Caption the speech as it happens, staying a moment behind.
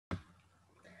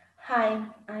Hi,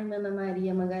 I'm Ana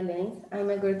Maria MagalhAes. I'm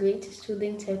a graduate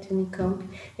student at Unicamp,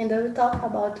 and I will talk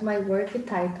about my work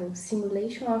titled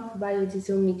Simulation of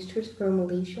Biodiesel Mixtures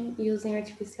Formulation using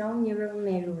Artificial Neural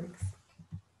Networks.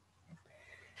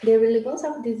 The relevance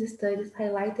of these studies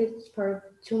highlighted for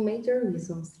two major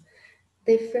reasons.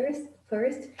 The first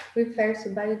refers to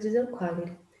biodiesel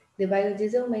quality. The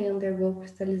biodiesel may undergo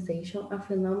crystallization, a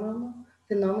phenomenon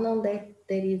that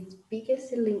is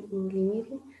biggest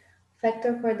limiting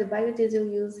factor for the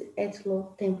biodiesel use at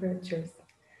low temperatures.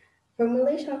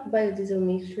 Formulation of biodiesel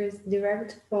mixtures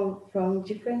derived from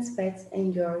different fats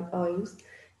and oils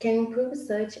can improve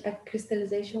such a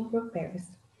crystallization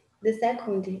properties. The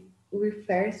second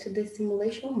refers to the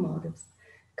simulation models.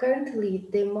 Currently,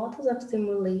 the models of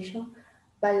simulation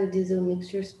biodiesel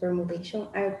mixtures formulation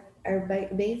are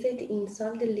based in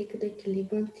solid-liquid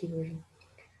equilibrium theory,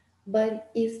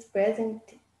 but is present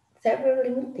several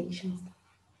limitations.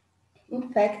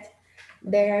 In fact,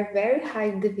 there are very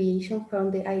high deviation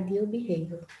from the ideal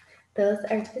behavior. Thus,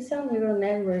 artificial neural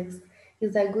networks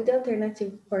is a good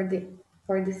alternative for the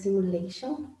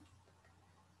simulation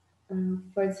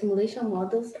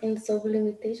models and solve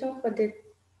limitation of the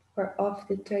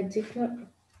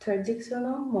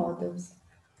traditional models.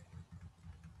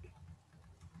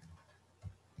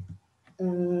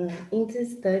 In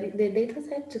this study, the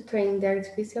dataset to train the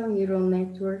artificial neural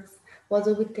networks was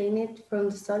obtained from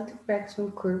the solid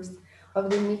fraction curves of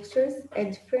the mixtures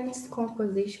at different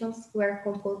compositions were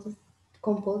composed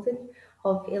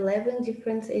of 11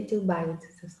 different ethyl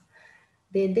biodiesels.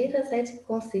 The dataset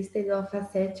consisted of a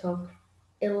set of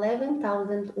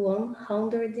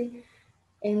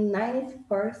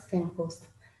 11,194 samples.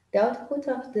 The output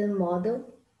of the model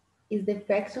is the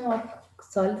fraction of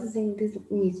solids in this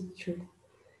mixture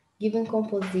given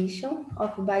composition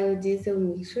of biodiesel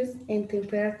mixtures and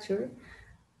temperature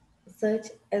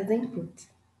such as input.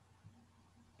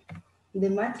 The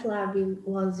MATLAB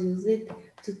was used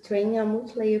to train a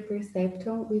multi-layer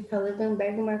perceptron with a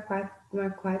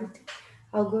Levenberg-Marquardt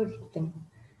algorithm.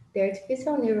 The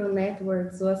artificial neural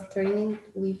networks was trained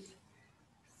with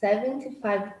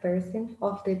 75%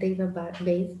 of the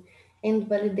database and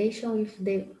validation with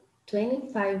the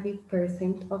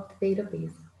 25% of the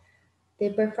database. The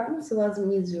performance was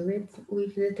measured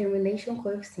with determination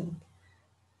coefficient.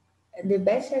 The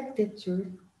batch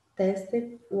architecture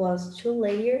tested was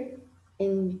two-layer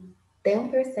and 10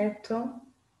 perceptron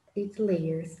 8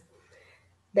 layers.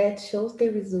 That shows the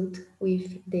result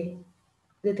with the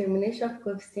determination of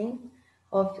coefficient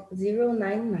of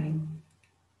 0.99.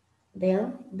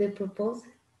 Then the proposed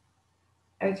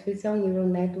artificial neural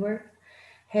network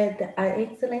had an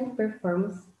excellent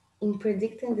performance in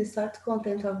predicting the salt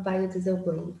content of biodiesel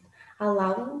blends,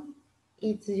 allowing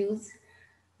its use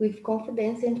with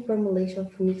confidence and formulation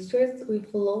of mixtures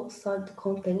with low salt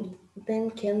content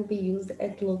that can be used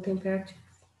at low temperatures.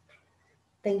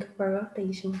 Thank you for your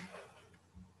attention.